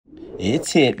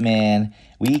It's Hitman.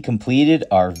 We completed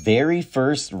our very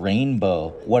first rainbow.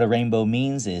 What a rainbow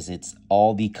means is it's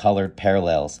all the colored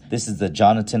parallels. This is the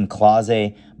Jonathan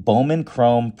Clase Bowman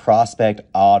Chrome Prospect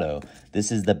Auto.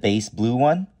 This is the base blue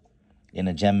one in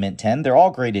a Gem Mint 10. They're all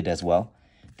graded as well.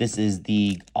 This is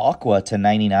the Aqua to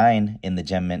 99 in the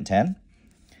Gem Mint 10.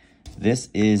 This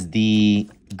is the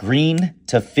green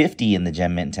to 50 in the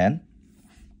Gem Mint 10.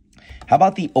 How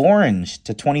about the orange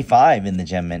to 25 in the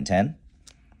Gem Mint 10?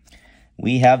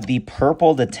 We have the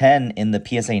purple to 10 in the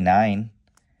PSA 9.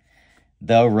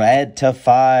 The red to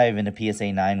 5 in the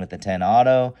PSA 9 with the 10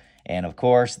 auto. And of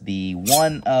course, the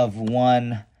 1 of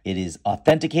 1. It is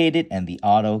authenticated and the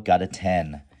auto got a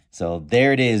 10. So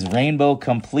there it is, rainbow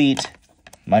complete.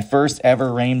 My first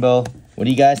ever rainbow. What do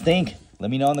you guys think?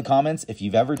 Let me know in the comments if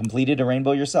you've ever completed a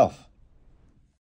rainbow yourself.